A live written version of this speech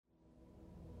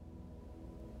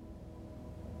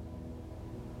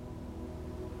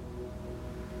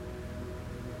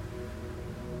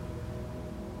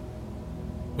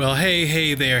Well,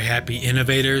 hey there, happy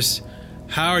innovators.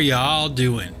 How are you all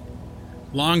doing?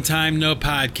 Long time no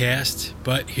podcast,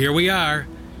 but here we are.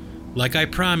 Like I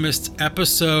promised,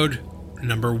 episode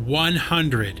number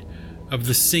 100 of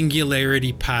the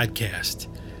Singularity Podcast.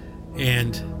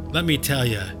 And let me tell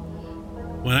you,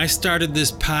 when I started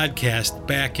this podcast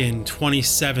back in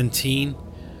 2017,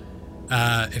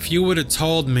 if you would have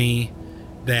told me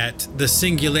that the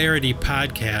Singularity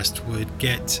Podcast would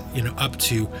get, up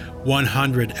to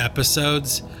 100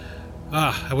 episodes,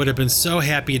 I would have been so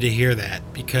happy to hear that,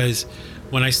 because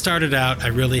when I started out, I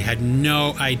really had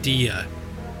no idea,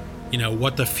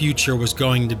 what the future was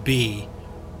going to be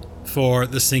for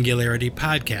the Singularity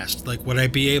Podcast. Like, would I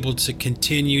be able to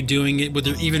continue doing it? Would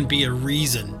there even be a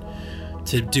reason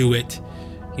to do it,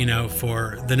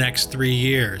 for the next 3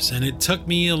 years? And it took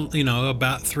me,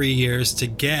 about 3 years to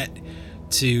get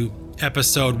to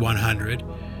episode 100.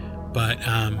 But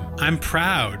I'm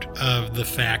proud of the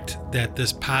fact that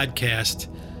this podcast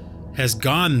has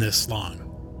gone this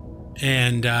long.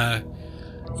 And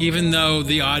even though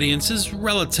the audience is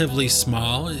relatively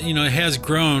small, it has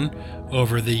grown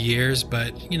over the years,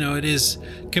 but, it is,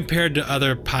 compared to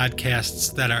other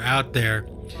podcasts that are out there,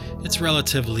 it's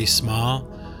relatively small,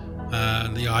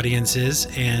 the audience is,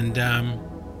 and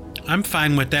I'm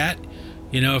fine with that.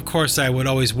 Of course, I would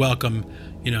always welcome,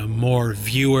 more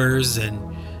viewers and,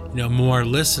 more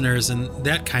listeners and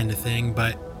that kind of thing.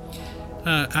 But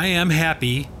I am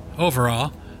happy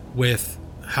overall with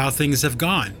how things have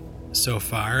gone so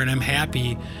far. And I'm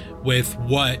happy with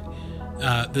what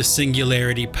the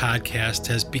Singularity Podcast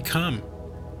has become.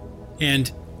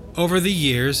 And over the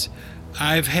years,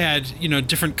 I've had,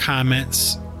 different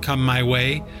comments come my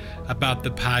way about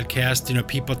the podcast,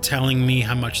 people telling me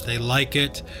how much they like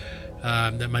it,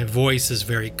 that my voice is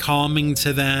very calming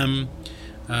to them.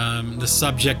 The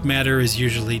subject matter is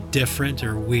usually different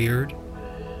or weird.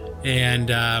 And,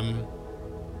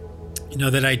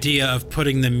 that idea of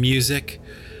putting the music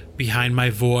behind my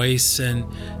voice and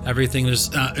everything. There's,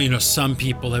 some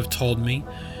people have told me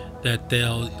that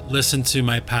they'll listen to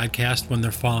my podcast when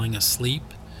they're falling asleep,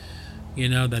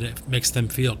 that it makes them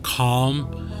feel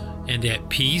calm and at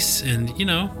peace. And,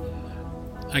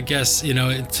 I guess,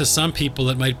 to some people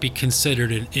it might be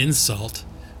considered an insult,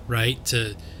 right?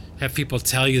 To have people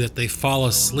tell you that they fall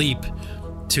asleep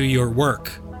to your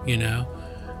work,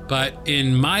 But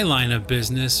in my line of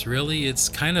business, really, it's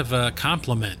kind of a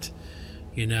compliment.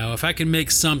 If I can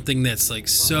make something that's like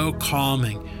so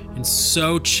calming and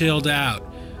so chilled out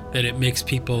that it makes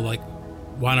people like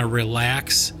want to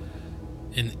relax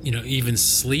and, even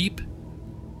sleep,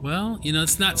 well,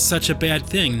 it's not such a bad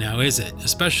thing now, is it?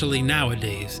 Especially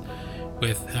nowadays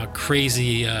with how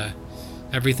crazy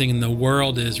everything in the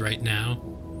world is right now.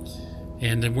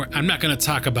 And I'm not going to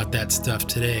talk about that stuff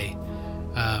today.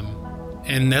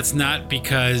 And that's not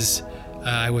because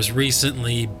I was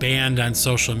recently banned on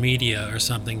social media or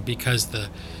something, because the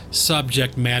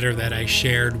subject matter that I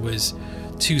shared was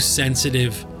too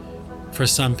sensitive for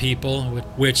some people,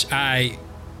 which I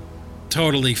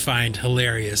totally find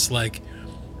hilarious. Like,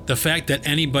 the fact that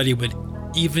anybody would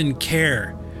even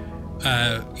care,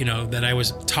 that I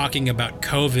was talking about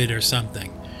COVID or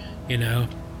something,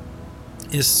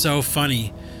 is so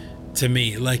funny to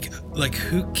me. Like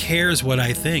who cares what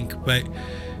I think? But,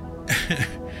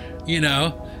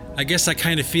 I guess I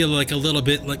kind of feel like a little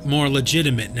bit like more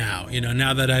legitimate now,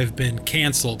 now that I've been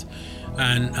canceled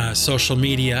on social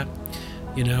media.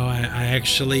 I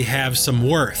actually have some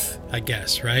worth, I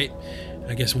guess, right?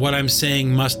 I guess what I'm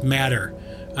saying must matter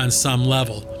on some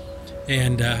level.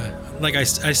 And like I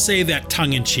say that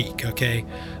tongue in cheek, okay?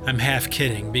 I'm half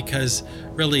kidding, because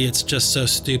really it's just so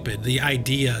stupid. The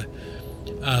idea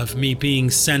of me being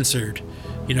censored,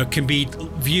 can be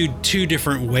viewed two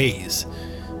different ways.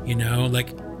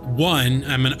 Like, one,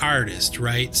 I'm an artist,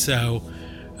 right? So,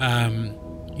 I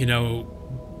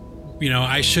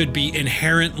should be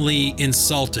inherently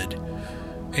insulted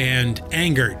and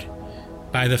angered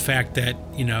by the fact that,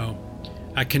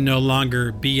 I can no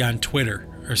longer be on Twitter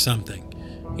or something,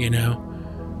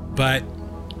 But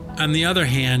on the other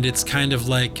hand, it's kind of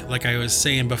like I was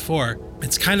saying before,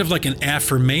 it's kind of like an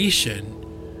affirmation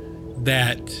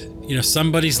that,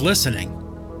 somebody's listening,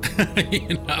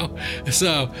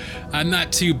 So I'm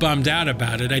not too bummed out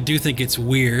about it. I do think it's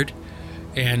weird.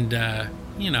 And,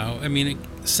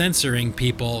 censoring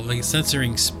people, like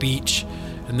censoring speech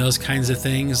and those kinds of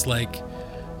things, like,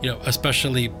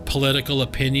 especially political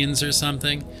opinions or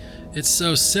something, it's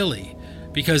so silly,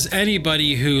 because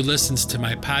anybody who listens to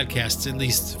my podcast, at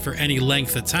least for any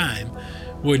length of time,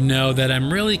 would know that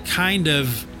I'm really kind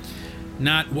of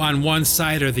not on one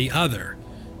side or the other,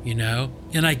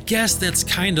 And I guess that's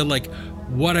kind of like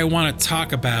what I want to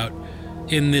talk about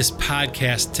in this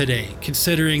podcast today,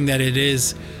 considering that it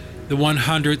is the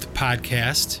 100th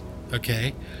podcast.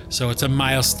 Okay, so it's a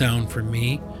milestone for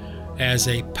me as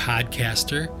a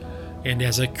podcaster and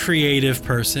as a creative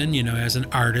person, as an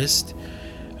artist.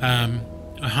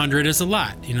 100 is a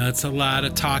lot, it's a lot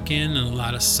of talking and a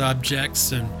lot of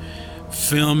subjects and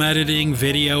film editing,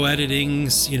 video editing,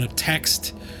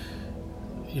 text,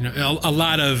 a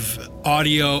lot of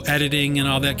audio editing and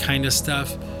all that kind of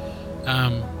stuff.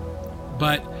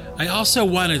 But I also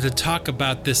wanted to talk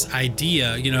about this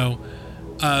idea,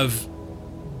 of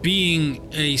being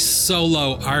a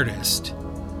solo artist,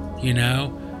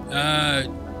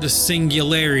 the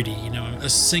singularity, a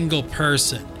single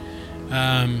person.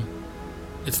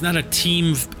 It's not a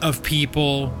team of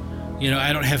people.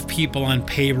 I don't have people on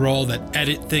payroll that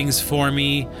edit things for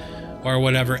me or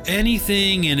whatever.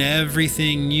 Anything and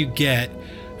everything you get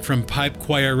from Pipe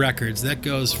Choir Records, that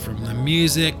goes from the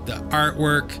music, the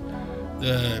artwork,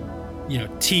 the,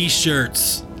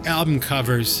 t-shirts, album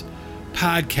covers,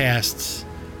 podcasts,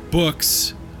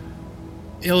 books,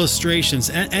 illustrations,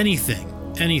 anything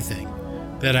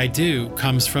that I do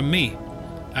comes from me.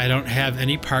 I don't have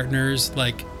any partners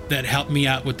that help me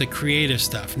out with the creative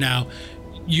stuff. Now,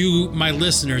 you, my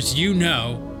listeners,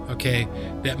 okay,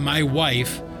 that my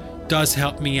wife does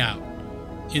help me out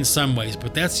in some ways,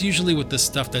 but that's usually with the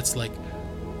stuff that's like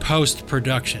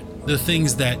post-production, the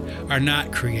things that are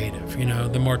not creative,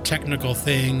 the more technical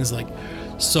things like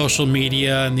social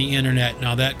media and the internet and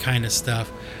all that kind of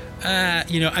stuff.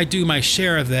 I do my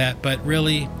share of that, but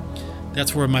really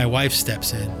that's where my wife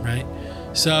steps in, right?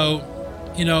 So,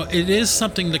 it is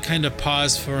something to kind of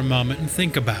pause for a moment and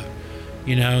think about,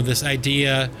 this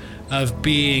idea of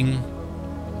being,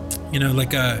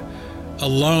 like a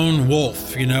lone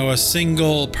wolf, a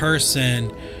single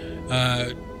person,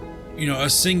 a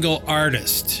single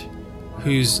artist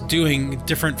who's doing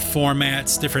different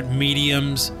formats, different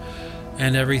mediums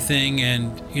and everything.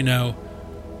 And,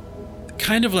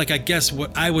 kind of like, I guess,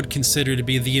 what I would consider to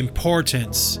be the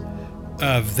importance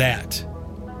of that,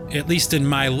 at least in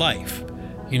my life,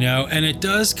 and it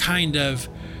does kind of,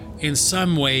 in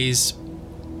some ways,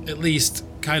 at least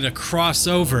kind of cross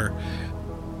over,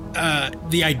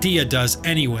 the idea does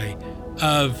anyway,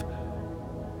 of,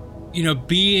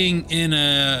 being in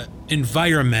a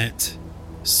environment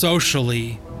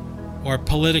socially or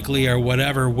politically or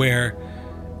whatever, where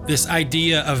this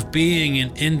idea of being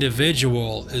an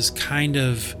individual is kind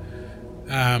of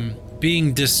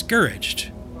being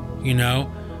discouraged.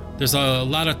 There's a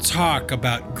lot of talk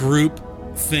about group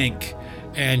think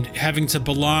and having to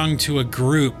belong to a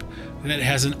group that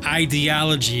has an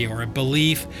ideology or a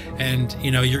belief, and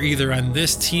you're either on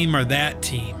this team or that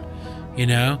team,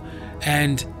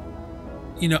 and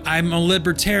I'm a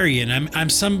libertarian. I'm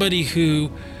somebody who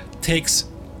takes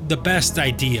the best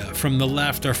idea from the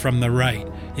left or from the right.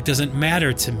 It doesn't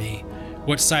matter to me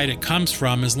what side it comes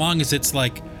from, as long as it's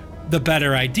like the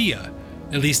better idea,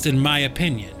 at least in my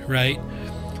opinion, right?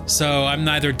 So I'm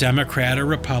neither Democrat or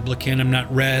Republican. I'm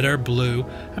not red or blue.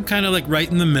 I'm kind of like right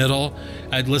in the middle.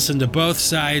 I'd listen to both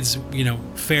sides,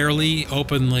 fairly,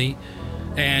 openly.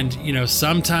 And,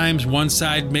 sometimes one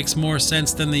side makes more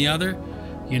sense than the other,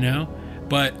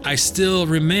 but I still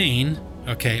remain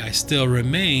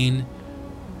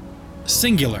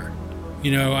singular.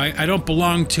 I don't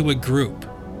belong to a group,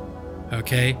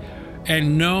 okay?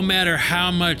 And no matter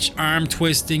how much arm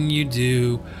twisting you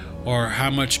do, or how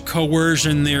much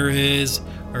coercion there is,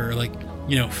 or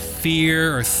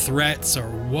fear or threats or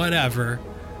whatever,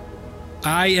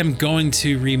 I am going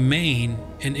to remain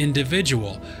an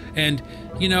individual. And,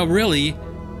 really,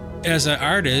 as an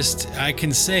artist, I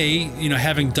can say,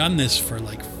 having done this for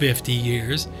 50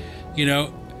 years,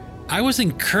 I was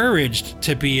encouraged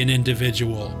to be an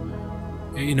individual,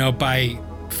 by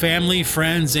family,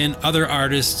 friends, and other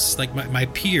artists like my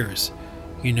peers.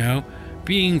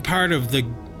 Being part of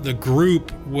the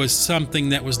group was something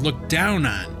that was looked down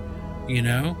on,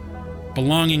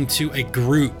 belonging to a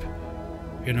group,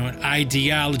 an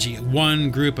ideology,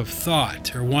 one group of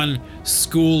thought or one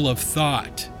school of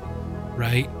thought,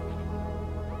 right?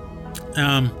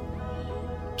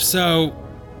 So,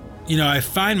 I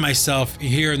find myself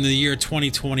here in the year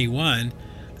 2021,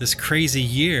 this crazy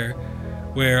year,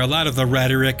 where a lot of the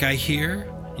rhetoric I hear,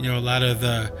 a lot of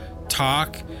the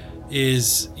talk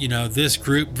is, this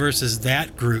group versus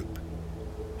that group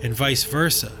and vice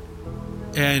versa.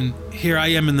 And here I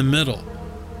am in the middle,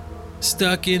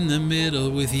 stuck in the middle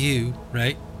with you,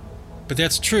 right? But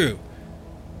that's true,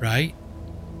 right?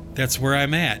 That's where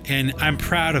I'm at. And I'm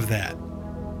proud of that,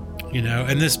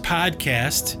 and this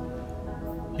podcast,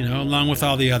 along with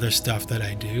all the other stuff that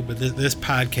I do. But this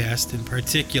podcast in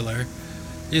particular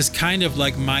is kind of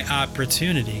like my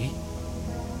opportunity,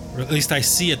 or at least I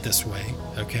see it this way,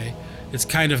 okay? It's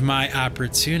kind of my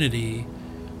opportunity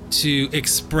to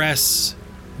express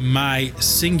my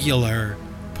singular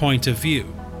point of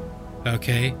view,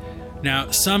 okay?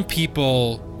 Now, some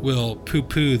people will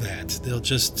poo-poo that. They'll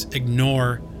just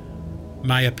ignore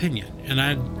my opinion, and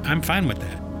I'm fine with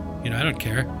that. I don't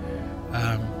care.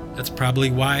 That's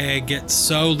probably why I get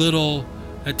so little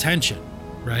attention,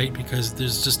 right? Because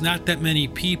there's just not that many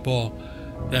people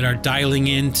that are dialing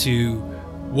into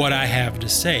what I have to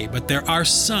say, but there are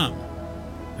some,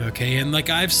 okay? And like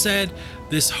I've said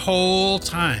this whole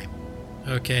time,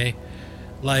 okay,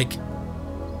 like,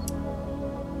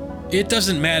 it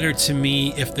doesn't matter to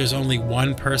me if there's only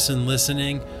one person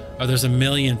listening or there's a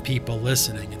million people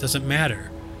listening. It doesn't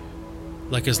matter.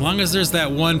 Like, as long as there's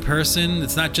that one person,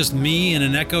 it's not just me in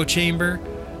an echo chamber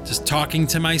just talking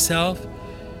to myself,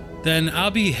 then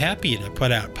I'll be happy to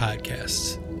put out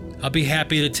podcasts. I'll be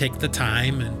happy to take the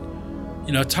time and,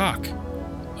 talk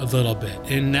a little bit.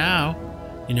 And now,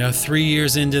 3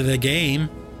 years into the game,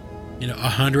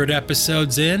 100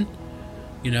 episodes in,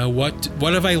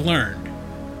 what have I learned?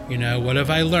 What have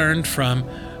I learned from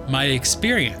my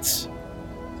experience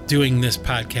doing this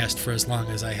podcast for as long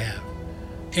as I have?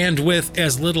 And with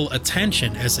as little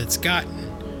attention as it's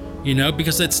gotten,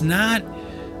 because it's not,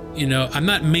 I'm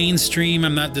not mainstream.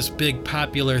 I'm not this big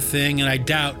popular thing, and I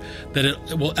doubt that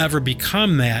it will ever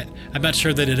become that. I'm not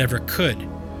sure that it ever could,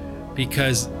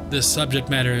 because this subject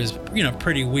matter is,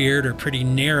 pretty weird or pretty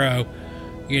narrow,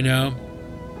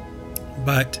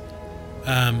 But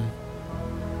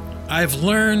I've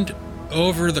learned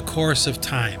over the course of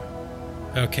time,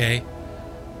 okay,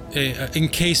 in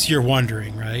case you're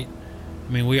wondering, right?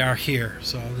 I mean, we are here,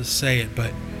 so I'll just say it,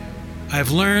 but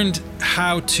I've learned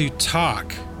how to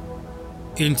talk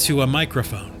into a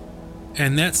microphone.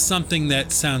 And that's something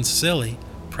that sounds silly,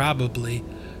 probably,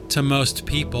 to most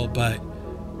people, but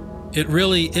it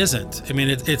really isn't. I mean,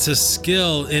 it's a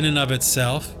skill in and of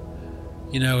itself.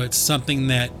 It's something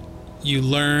that you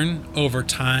learn over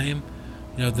time,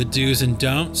 the do's and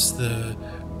don'ts, the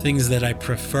things that I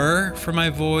prefer for my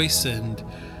voice, and,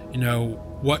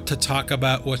 what to talk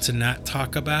about, what to not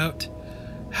talk about,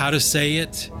 how to say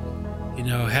it,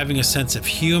 having a sense of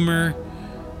humor,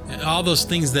 all those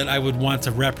things that I would want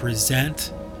to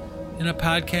represent in a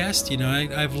podcast.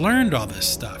 I've learned all this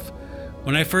stuff.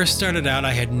 When I first started out,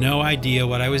 I had no idea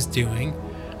what I was doing.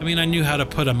 I mean, I knew how to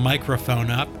put a microphone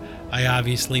up. I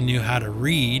obviously knew how to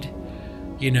read,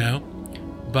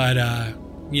 but,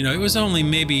 it was only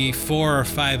maybe 4 or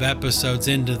 5 episodes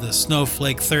into the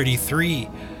Snowflake 33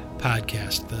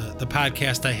 podcast, the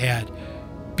podcast I had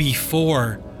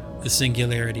before the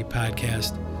Singularity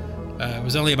Podcast. It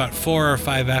was only about 4 or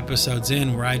 5 episodes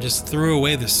in where I just threw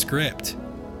away the script,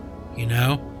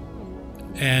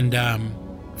 and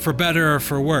for better or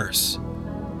for worse,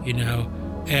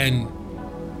 and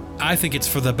I think it's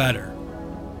for the better,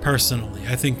 personally.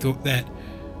 I think that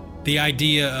the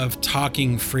idea of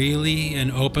talking freely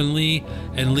and openly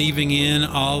and leaving in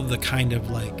all the kind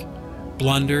of like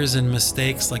blunders and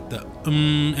mistakes, like the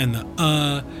and the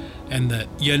and the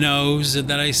knows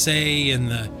that I say, and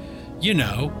the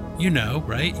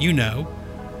right,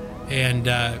 and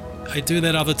I do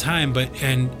that all the time.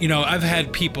 And I've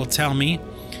had people tell me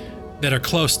that are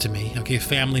close to me, okay,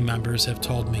 family members have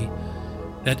told me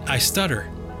that I stutter,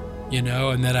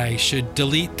 and that I should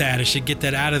delete that, I should get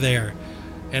that out of there,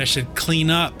 and I should clean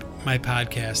up my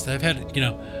podcast. I've had,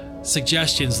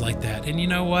 suggestions like that. And you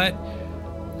know what?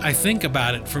 I think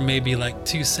about it for maybe like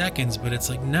 2 seconds, but it's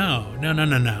like, no.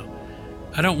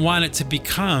 I don't want it to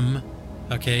become,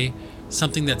 okay,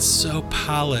 something that's so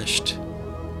polished,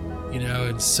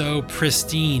 and so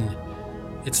pristine.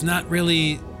 It's not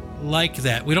really like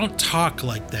that. We don't talk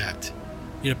like that.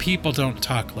 People don't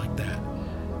talk like that.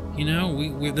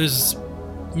 We there's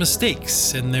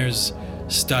mistakes, and there's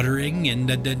stuttering, and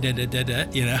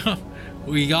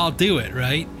we all do it,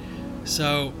 right?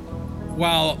 So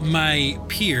while my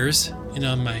peers,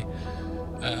 my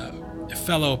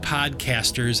fellow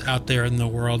podcasters out there in the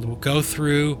world will go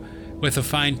through with a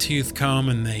fine-tooth comb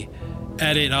and they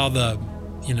edit all the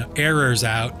errors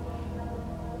out,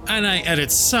 and I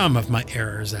edit some of my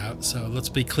errors out, so let's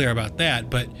be clear about that.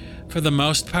 But for the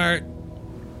most part,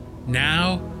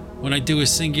 now when I do a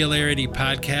Singularity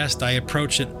podcast, I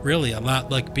approach it really a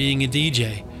lot like being a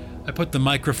DJ. I put the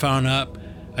microphone up,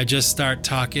 I just start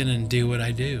talking and do what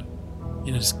I do.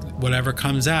 Just whatever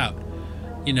comes out.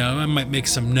 I might make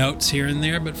some notes here and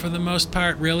there, but for the most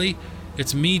part, really,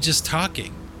 it's me just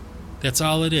talking. That's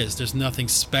all it is. There's nothing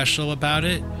special about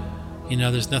it.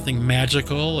 There's nothing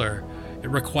magical, or it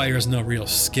requires no real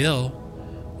skill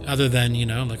other than,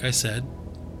 like I said,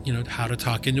 how to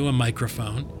talk into a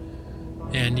microphone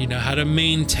and, how to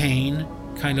maintain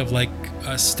kind of like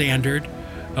a standard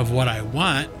of what I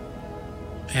want.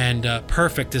 And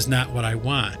perfect is not what I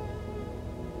want,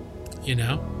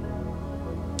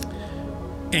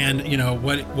 And,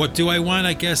 what do I want?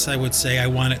 I guess I would say I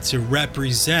want it to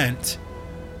represent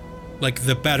like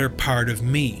the better part of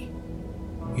me,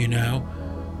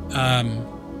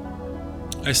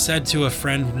 I said to a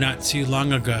friend not too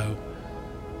long ago,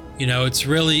 it's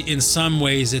really, in some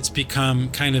ways, it's become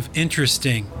kind of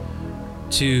interesting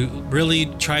to really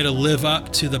try to live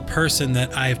up to the person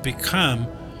that I've become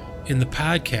in the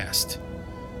podcast.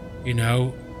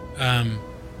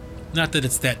 Not that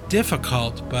it's that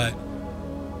difficult, but,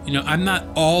 I'm not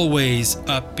always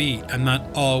upbeat. I'm not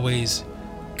always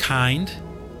kind.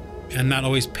 I'm not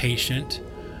always patient.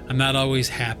 I'm not always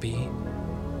happy.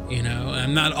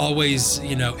 I'm not always,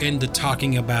 into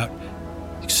talking about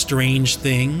strange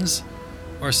things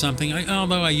or something,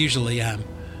 although I usually am.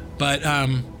 But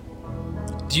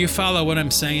do you follow what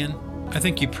I'm saying? I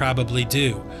think you probably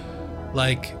do.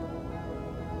 Like,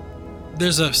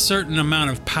 there's a certain amount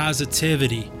of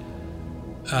positivity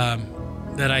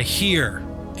that I hear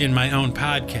in my own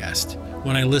podcast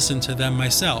when I listen to them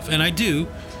myself. And I do,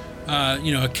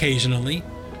 occasionally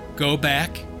go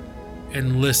back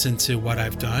and listen to what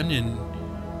I've done. And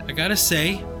I gotta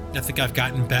say, I think I've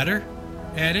gotten better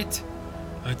at it.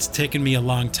 It's taken me a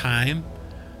long time,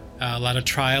 a lot of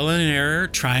trial and error,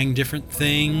 trying different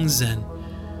things and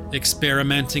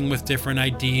experimenting with different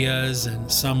ideas.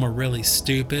 And some were really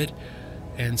stupid,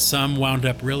 and some wound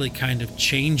up really kind of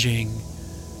changing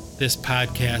this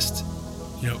podcast,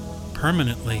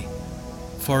 permanently,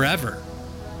 forever,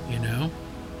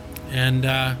 And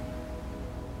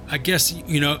I guess,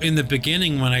 in the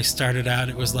beginning when I started out,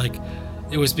 it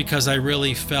was because I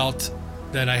really felt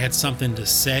that I had something to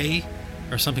say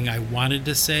or something I wanted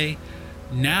to say.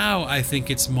 Now I think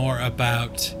it's more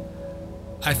about,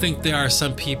 I think there are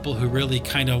some people who really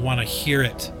kind of want to hear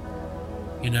it.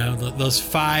 Those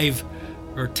 5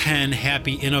 or 10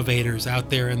 happy innovators out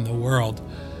there in the world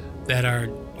that are,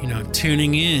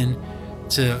 tuning in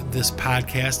to this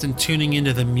podcast and tuning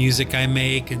into the music I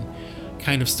make and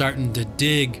kind of starting to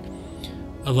dig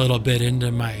a little bit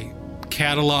into my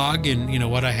catalog and,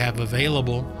 what I have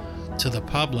available to the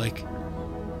public.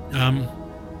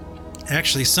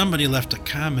 Actually, somebody left a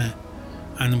comment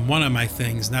on one of my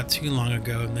things not too long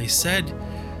ago, and they said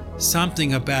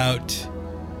something about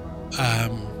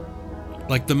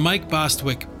like the Mike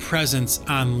Bostwick presence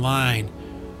online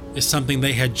is something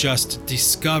they had just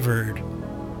discovered,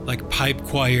 like Pipe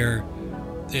Choir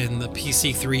and the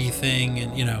PC3 thing,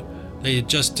 and they had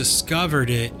just discovered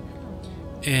it,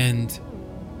 and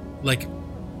like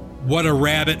what a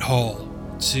rabbit hole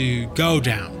to go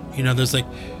down. There's like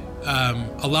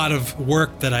a lot of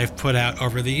work that I've put out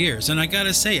over the years, and I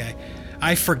gotta say,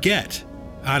 I forget,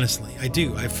 honestly, I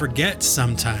do. I forget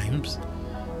sometimes,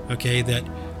 that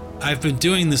I've been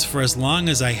doing this for as long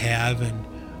as I have, and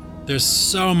there's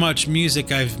so much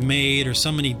music I've made, or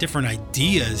so many different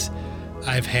ideas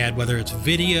I've had, whether it's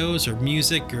videos or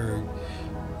music or,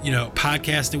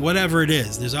 podcasting, whatever it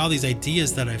is. There's all these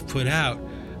ideas that I've put out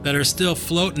that are still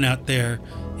floating out there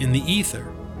in the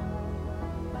ether,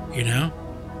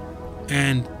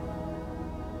 And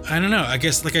I don't know, I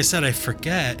guess, like I said, I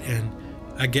forget, and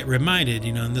I get reminded,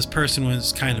 and this person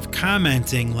was kind of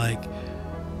commenting, like,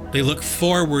 they look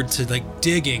forward to, like,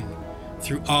 digging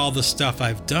through all the stuff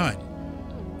I've done.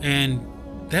 And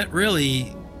that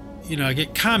really, I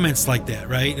get comments like that,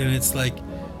 right? And it's like,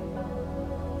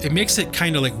 it makes it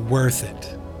kind of like worth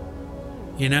it.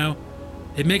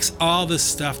 It makes all the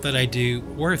stuff that I do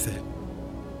worth it.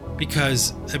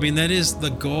 Because, that is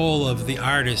the goal of the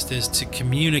artist, is to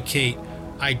communicate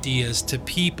ideas to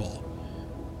people.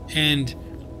 And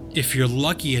if you're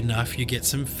lucky enough, you get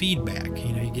some feedback,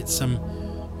 you get some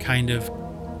kind of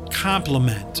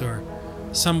compliment, or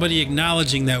somebody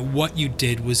acknowledging that what you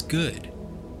did was good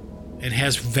and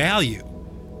has value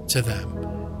to them,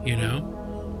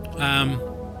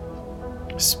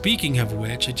 Speaking of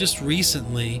which, I just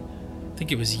recently, I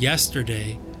think it was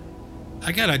yesterday,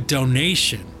 I got a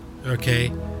donation,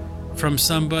 from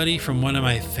somebody, from one of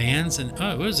my fans, and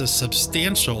it was a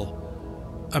substantial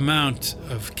amount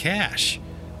of cash,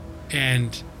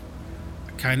 and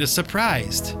kind of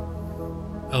surprised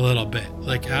a little bit,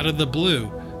 like out of the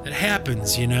blue. It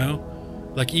happens,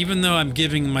 like, even though I'm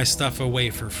giving my stuff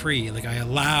away for free, like, I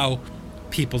allow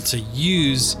people to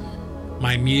use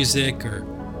my music or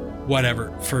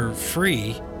whatever for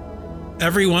free,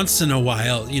 every once in a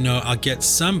while, I'll get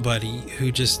somebody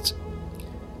who just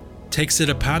takes it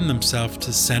upon themselves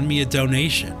to send me a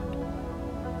donation,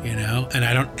 and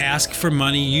I don't ask for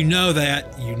money. You know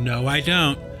that. I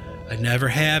don't. I never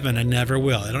have, and I never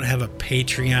will. I don't have a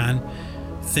Patreon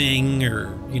thing,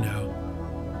 or,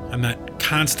 I'm not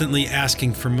constantly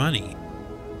asking for money.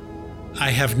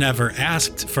 I have never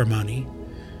asked for money.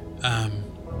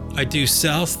 I do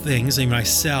sell things. I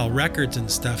sell records and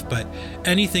stuff, but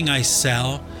anything I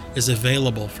sell is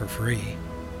available for free,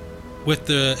 with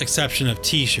the exception of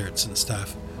t-shirts and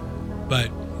stuff. But,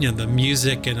 the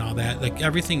music and all that, like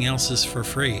everything else is for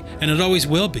free. And it always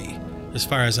will be, as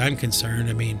far as I'm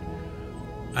concerned.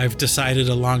 I've decided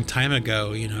a long time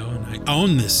ago, and I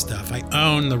own this stuff. I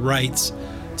own the rights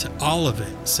to all of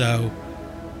it. So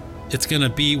it's going to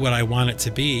be what I want it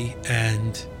to be.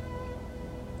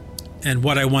 And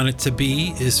what I want it to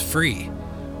be is free.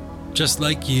 Just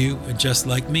like you and just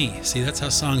like me. See, that's how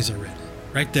songs are written.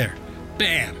 Right there.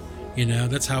 Bam!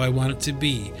 That's how I want it to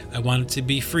be. I want it to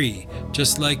be free.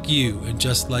 Just like you and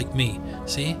just like me.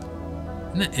 See?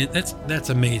 That's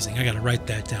amazing. I got to write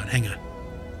that down. Hang on.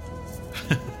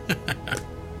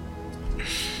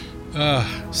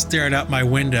 Staring out my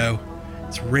window.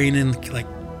 It's raining like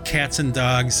cats and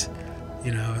dogs.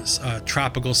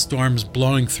 Tropical storms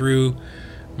blowing through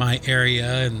my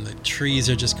area, and the trees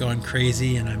are just going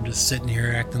crazy, and I'm just sitting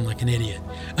here acting like an idiot.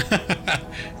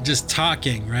 Just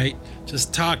talking, right?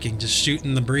 Just talking, just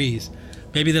shooting the breeze.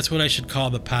 Maybe that's what I should call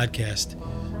the podcast,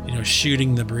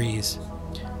 shooting the breeze.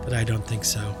 But I don't think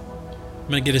so. I'm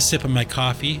going to get a sip of my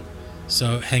coffee,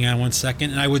 so hang on one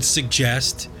second. And I would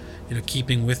suggest,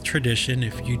 keeping with tradition,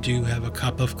 if you do have a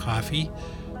cup of coffee,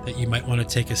 that you might want to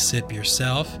take a sip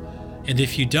yourself. And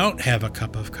if you don't have a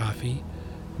cup of coffee,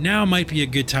 now might be a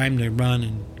good time to run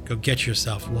and go get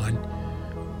yourself one.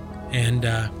 And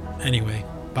anyway,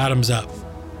 bottoms up.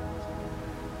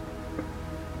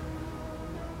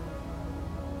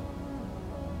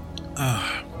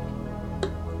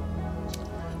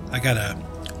 I got a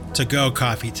to-go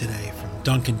coffee today from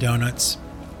Dunkin' Donuts.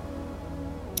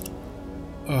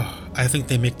 I think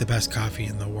they make the best coffee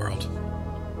in the world.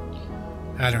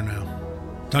 I don't know.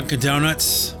 Dunkin'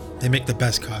 Donuts, they make the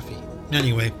best coffee.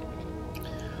 Anyway,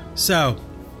 so,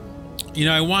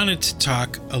 I wanted to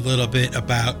talk a little bit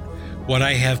about what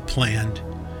I have planned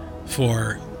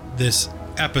for this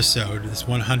episode, this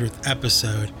 100th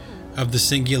episode of the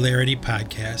Singularity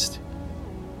Podcast.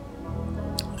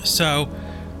 So,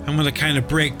 I'm going to kind of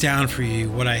break down for you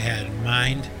what I had in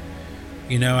mind.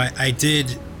 I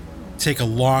did take a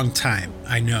long time,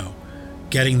 I know,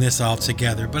 getting this all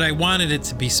together, but I wanted it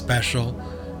to be special,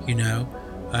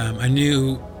 I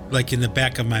knew, like in the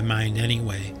back of my mind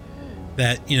anyway,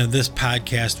 that, this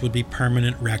podcast would be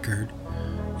permanent record.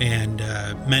 And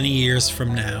many years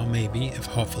from now, maybe,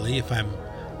 hopefully, if I'm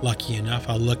lucky enough,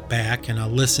 I'll look back and I'll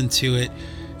listen to it,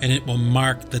 and it will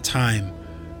mark the time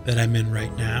that I'm in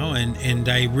right now. And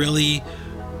I really,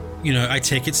 I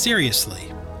take it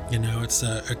seriously. It's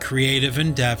a creative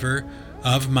endeavor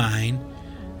of mine,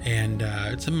 and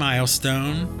it's a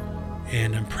milestone,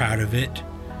 and I'm proud of it.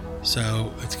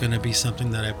 So it's going to be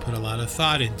something that I put a lot of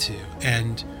thought into.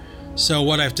 And so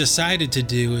what I've decided to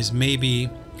do is maybe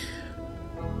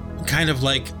kind of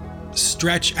like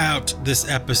stretch out this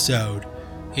episode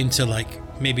into like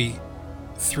maybe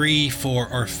 3, 4,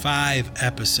 or 5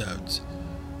 episodes.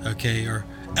 Okay, or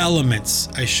elements,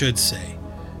 I should say,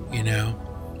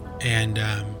 and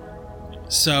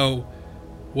so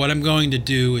what I'm going to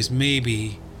do is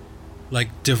maybe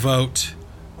like devote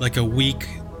like a week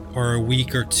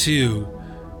or two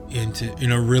into,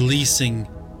 releasing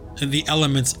the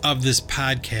elements of this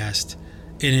podcast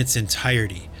in its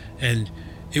entirety. And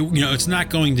it's not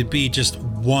going to be just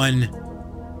one,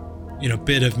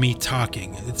 bit of me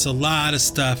talking. It's a lot of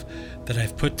stuff that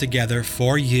I've put together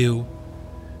for you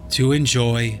to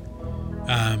enjoy.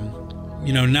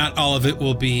 Not all of it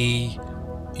will be,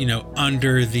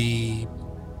 under the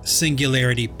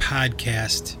Singularity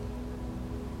Podcast.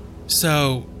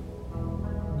 So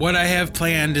what I have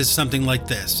planned is something like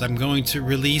this. I'm going to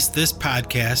release this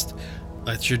podcast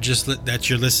that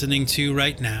you're listening to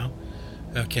right now.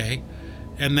 Okay.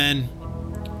 And then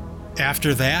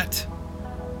after that,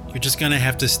 you're just going to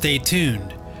have to stay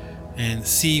tuned and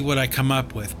see what I come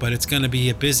up with. But it's going to be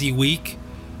a busy week.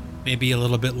 Maybe a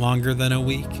little bit longer than a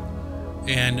week,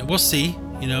 and we'll see.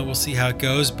 We'll see how it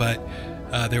goes. But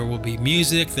there will be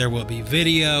music, there will be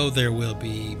video, there will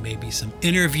be maybe some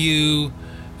interview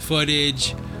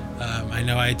footage. I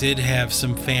know I did have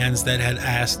some fans that had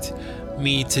asked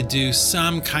me to do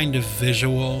some kind of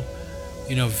visual,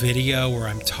 video where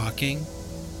I'm talking.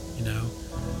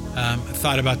 I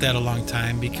thought about that a long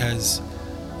time because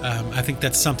I think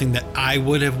that's something that I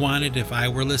would have wanted if I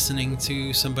were listening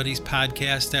to somebody's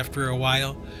podcast after a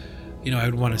while. I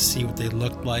would want to see what they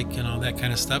looked like and all that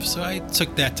kind of stuff. So I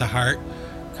took that to heart,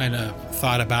 kind of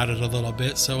thought about it a little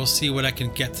bit. So we'll see what I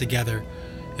can get together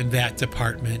in that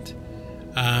department.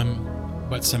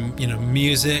 But some,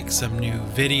 music, some new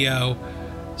video,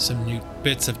 some new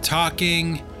bits of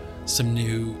talking, some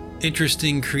new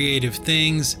interesting creative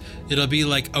things. It'll be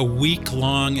like a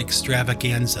week-long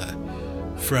extravaganza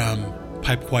from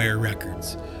Pipe Choir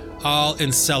Records, all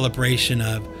in celebration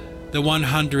of the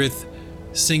 100th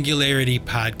Singularity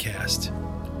Podcast.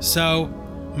 So,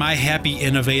 my happy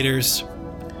innovators,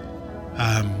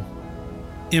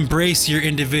 embrace your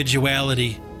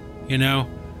individuality,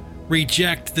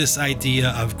 reject this idea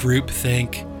of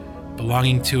groupthink,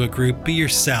 belonging to a group. Be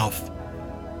yourself,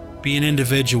 be an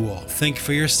individual, think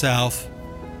for yourself,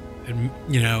 and,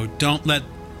 don't let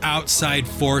outside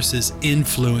forces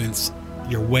influence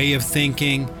your way of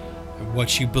thinking and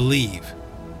what you believe,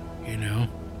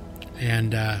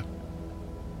 and,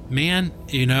 man,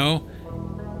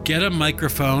 get a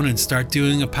microphone and start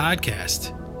doing a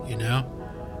podcast,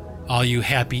 all you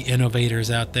happy innovators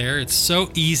out there. It's so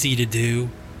easy to do.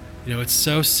 It's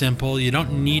so simple. You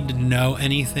don't need to know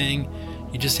anything.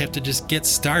 You just have to just get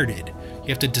started. You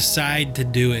have to decide to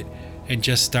do it and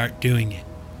just start doing it,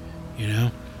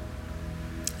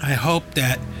 I hope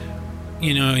that,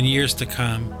 in years to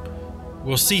come,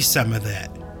 we'll see some of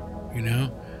that,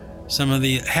 some of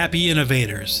the happy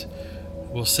innovators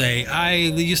will say, I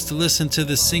used to listen to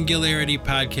the Singularity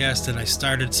Podcast and I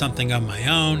started something on my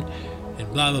own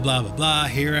and blah, blah, blah, blah, blah.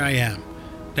 Here I am.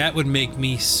 That would make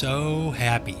me so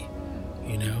happy,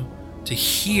 to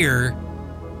hear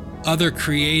other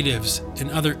creatives and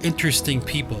other interesting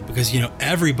people, because,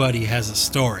 everybody has a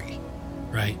story,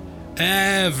 right?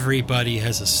 Everybody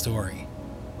has a story.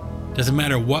 Doesn't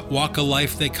matter what walk of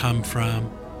life they come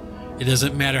from. It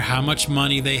doesn't matter how much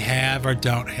money they have or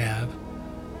don't have.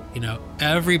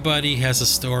 Everybody has a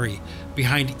story.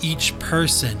 Behind each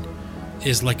person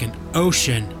is like an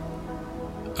ocean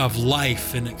of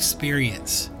life and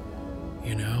experience,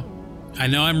 I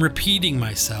know I'm repeating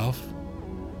myself,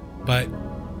 but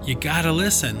you gotta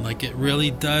listen. Like, it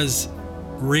really does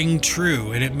ring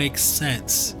true and it makes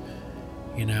sense,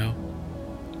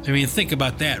 think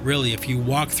about that, really. If you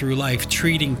walk through life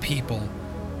treating people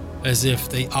as if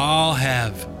they all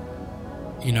have,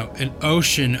 an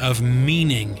ocean of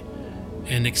meaning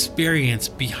and experience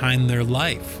behind their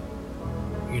life.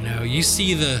 You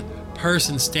see the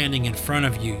person standing in front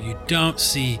of you. You don't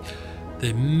see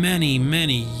the many,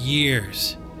 many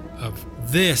years of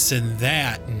this and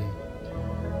that, and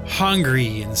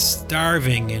hungry and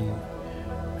starving and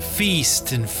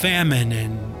feast and famine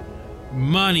and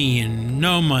money and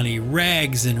no money,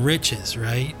 rags and riches,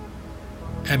 right?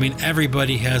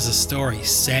 Everybody has a story.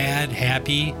 Sad,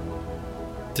 happy,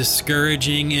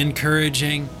 discouraging,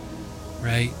 encouraging,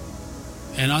 right?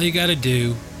 And all you got to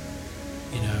do,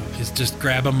 is just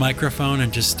grab a microphone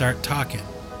and just start talking.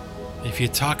 If you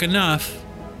talk enough,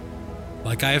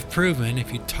 like I have proven,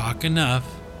 if you talk enough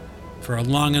for a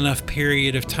long enough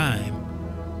period of time,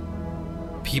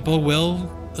 people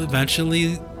will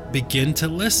eventually begin to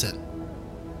listen.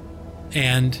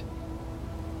 And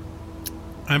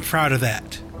I'm proud of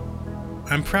that.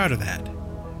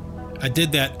 I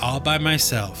did that all by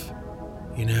myself,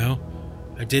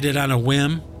 I did it on a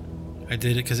whim. I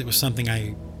did it because it was something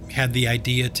I had the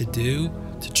idea to do,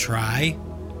 to try.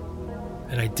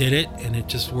 And I did it, and it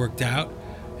just worked out.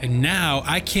 And now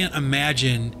I can't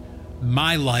imagine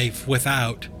my life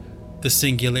without the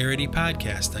Singularity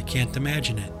Podcast. I can't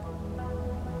imagine it.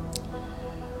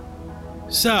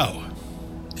 So,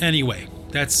 anyway,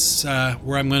 that's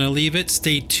where I'm going to leave it.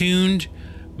 Stay tuned,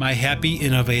 my happy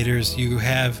innovators. You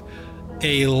have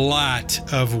a lot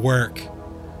of work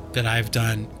that I've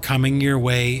done coming your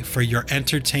way for your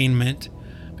entertainment,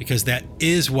 because that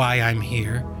is why I'm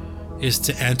here, is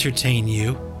to entertain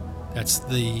you. That's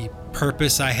the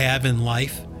purpose I have in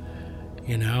life,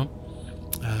 no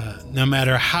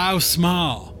matter how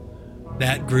small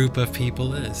that group of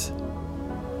people is.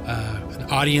 An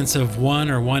audience of 1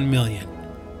 or 1 million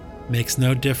makes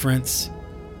no difference.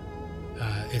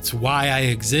 It's why I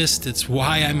exist. It's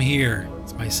why I'm here.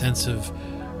 It's my sense of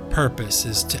purpose,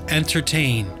 is to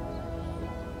entertain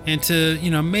and to,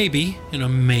 maybe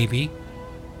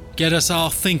get us all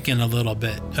thinking a little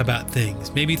bit about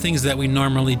things. Maybe things that we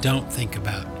normally don't think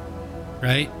about,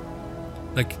 right?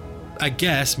 Like, I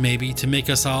guess maybe to make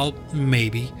us all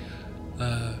maybe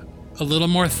a little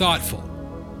more thoughtful,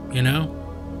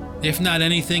 if not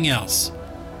anything else.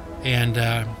 And,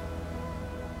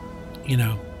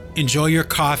 enjoy your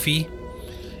coffee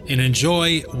and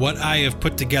enjoy what I have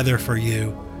put together for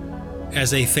you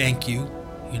as a thank you.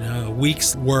 A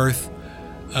week's worth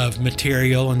of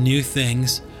material and new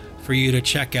things for you to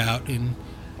check out, and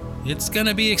it's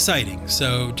gonna be exciting.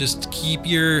 So just keep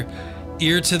your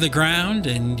ear to the ground,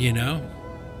 and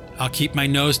I'll keep my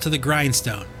nose to the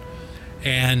grindstone.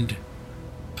 And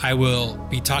I will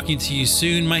be talking to you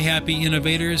soon, my happy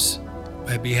innovators.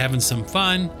 I'll be having some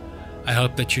fun. I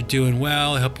hope that you're doing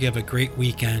well. I hope you have a great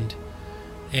weekend.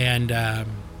 And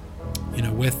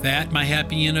with that, my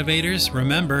happy innovators,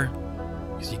 remember,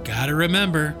 because you gotta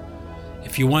remember,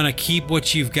 if you want to keep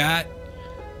what you've got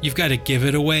to give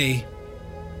it away.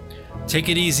 Take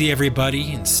it easy,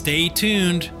 everybody, and stay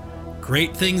tuned.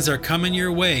 Great things are coming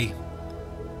your way.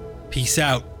 Peace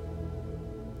out.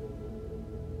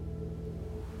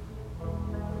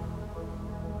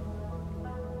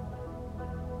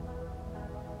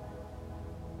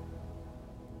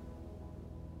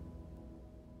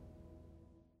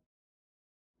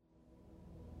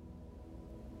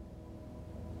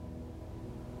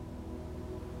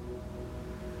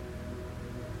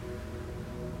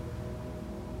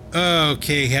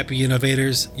 Okay, happy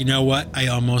innovators. You know what? I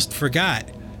almost forgot.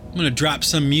 I'm going to drop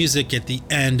some music at the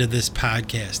end of this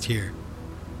podcast here.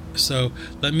 So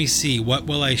let me see. What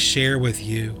will I share with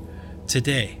you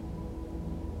today?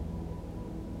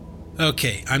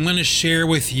 Okay, I'm going to share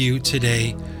with you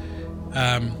today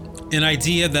an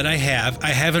idea that I have. I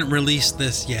haven't released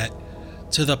this yet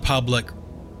to the public,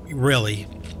 really.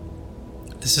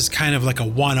 This is kind of like a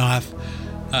one-off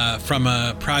from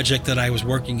a project that I was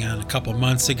working on a couple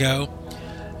months ago.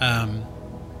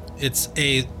 It's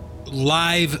a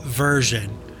live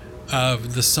version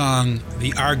of the song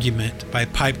The Argument by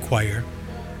Pipe Choir.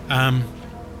 And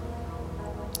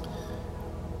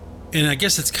I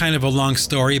guess it's kind of a long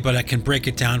story, but I can break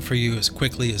it down for you as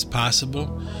quickly as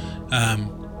possible.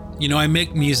 I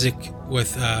make music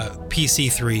with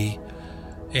PC3,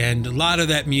 and a lot of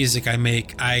that music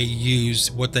I use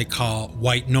what they call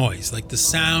white noise, like the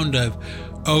sound of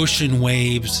ocean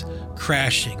waves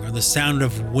crashing, or the sound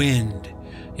of wind.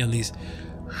 These.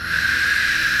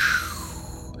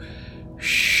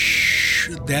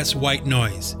 That's white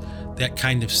noise, that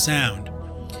kind of sound.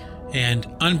 And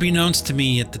unbeknownst to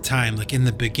me at the time, like in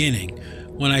the beginning,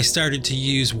 when I started to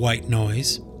use white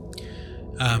noise,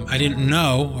 I didn't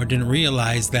know or didn't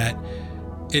realize that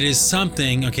it is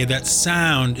something, that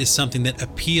sound is something that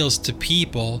appeals to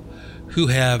people who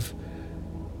have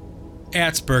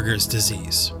Asperger's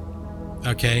disease.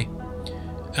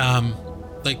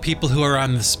 Like people who are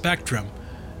on the spectrum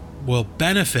will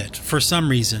benefit for some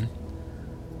reason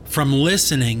from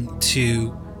listening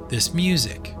to this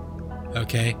music.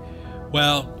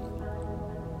 Well,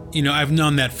 I've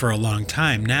known that for a long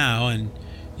time now, and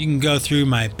you can go through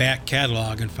my back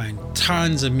catalog and find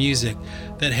tons of music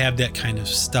that have that kind of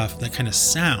stuff, that kind of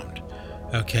sound,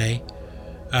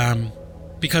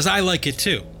 because I like it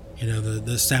too.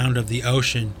 The sound of the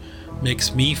ocean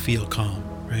makes me feel calm,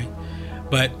 right?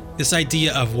 But this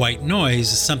idea of white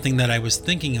noise is something that I was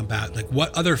thinking about, like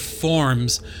what other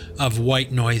forms of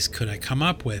white noise could I come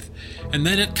up with? And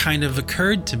then it kind of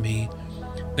occurred to me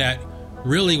that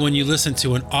really when you listen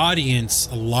to an audience,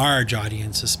 a large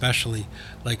audience especially,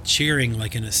 like cheering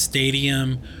like in a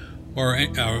stadium or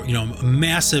a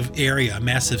massive area, a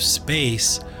massive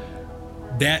space,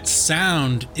 that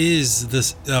sound is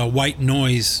this white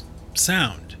noise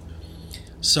sound.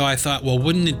 So I thought, well,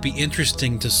 wouldn't it be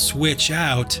interesting to switch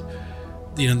out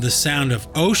the sound of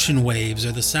ocean waves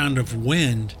or the sound of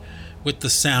wind with the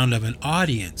sound of an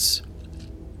audience?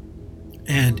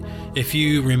 And if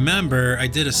you remember, I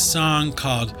did a song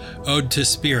called Ode to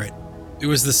Spirit. It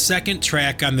was the second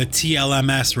track on the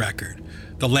TLMS record,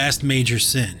 The Last Major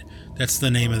Sin. That's the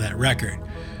name of that record.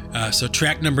 So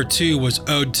track number 2 was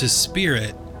Ode to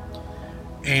Spirit.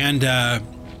 And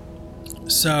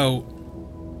so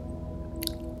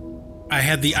I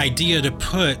had the idea to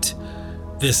put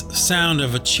this sound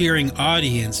of a cheering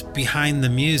audience behind the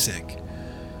music.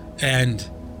 And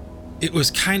it was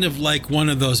kind of like one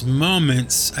of those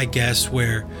moments, I guess,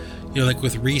 where, like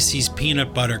with Reese's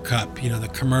Peanut Butter Cup, the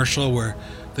commercial where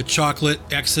the chocolate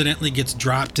accidentally gets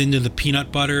dropped into the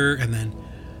peanut butter and then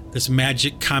this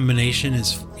magic combination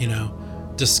is,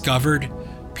 discovered.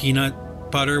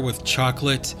 Peanut butter with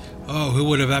chocolate. Oh, who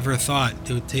would have ever thought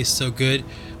it would taste so good?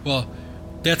 Well,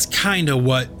 that's kind of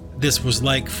what this was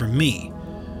like for me.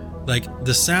 Like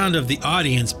the sound of the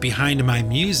audience behind my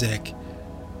music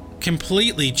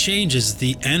completely changes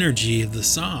the energy of the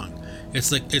song.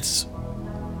 It's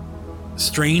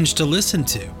strange to listen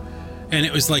to. And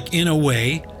it was like in a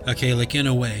way,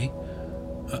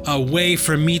 a way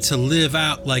for me to live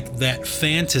out like that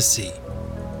fantasy,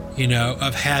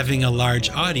 of having a large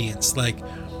audience. Like,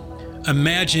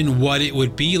 imagine what it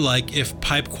would be like if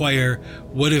pipe choir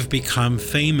would have become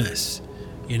famous.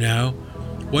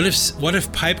 What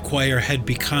if pipe choir had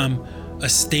become a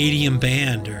stadium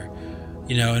band, or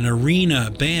an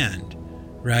arena band,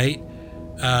 right?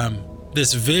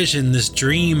 This vision, this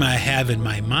dream I have in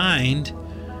my mind,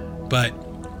 but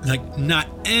like not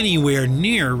anywhere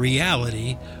near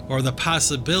reality or the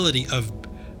possibility of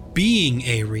being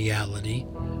a reality,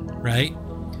 right?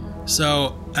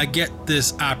 So I get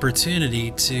this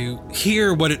opportunity to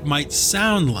hear what it might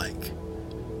sound like,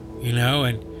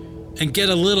 and get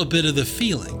a little bit of the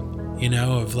feeling,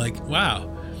 of like, wow,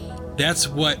 that's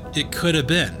what it could have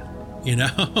been,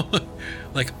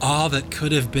 like all that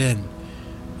could have been,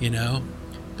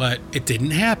 but it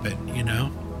didn't happen,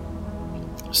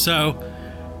 So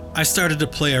I started to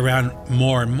play around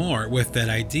more and more with that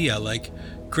idea, like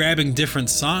grabbing different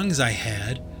songs I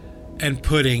had and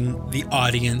putting the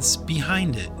audience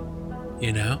behind it,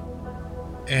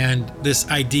 and this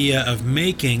idea of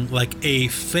making like a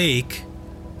fake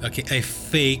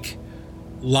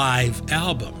live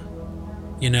album,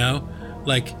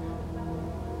 like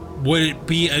would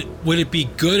it be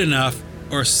good enough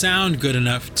or sound good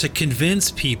enough to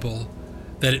convince people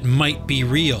that it might be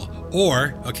real,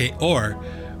 or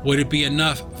would it be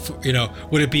enough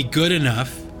would it be good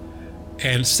enough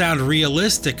and sound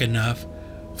realistic enough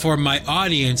for my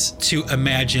audience to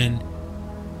imagine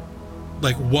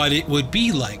like what it would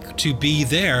be like to be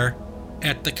there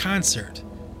at the concert,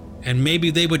 and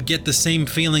maybe they would get the same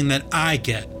feeling that I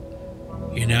get,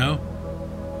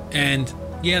 and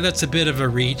yeah, that's a bit of a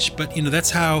reach, but that's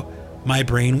how my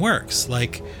brain works.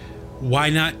 Like, why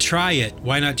not try it?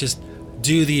 Why not just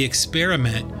do the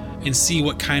experiment and see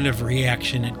what kind of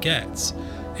reaction it gets?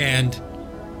 And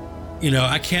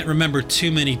I can't remember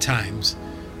too many times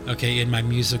in my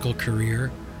musical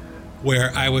career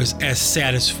where I was as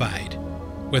satisfied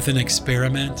with an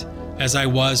experiment as I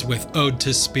was with Ode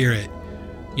to Spirit,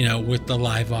 with the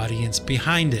live audience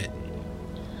behind it.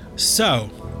 So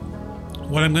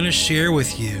what I'm going to share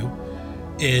with you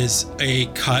is a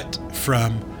cut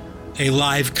from a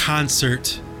live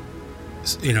concert,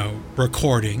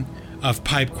 recording of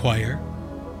pipe choir,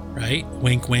 right?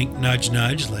 Wink, wink, nudge,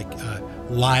 nudge, like a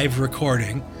live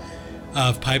recording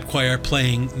of pipe choir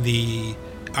playing the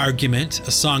Argument,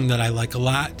 a song that I like a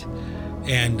lot.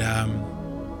 And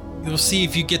you'll see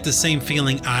if you get the same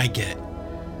feeling I get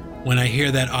when I hear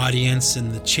that audience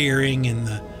and the cheering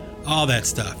and all that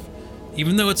stuff.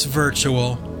 Even though it's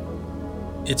virtual,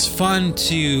 it's fun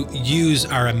to use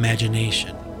our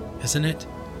imagination, isn't it?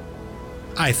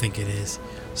 I think it is.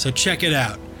 So check it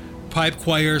out. Pipe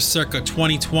choir circa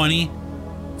 2020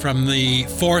 from the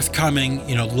forthcoming,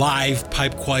 live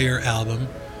pipe choir album.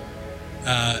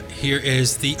 Here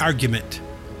is the Argument.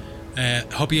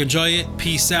 Hope you enjoy it.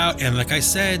 Peace out. And like I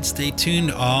said, stay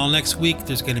tuned all next week.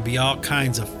 There's going to be all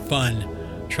kinds of fun.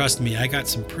 Trust me, I got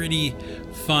some pretty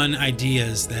fun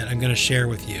ideas that I'm going to share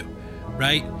with you,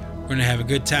 right? We're going to have a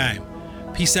good time.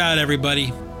 Peace out,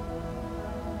 everybody.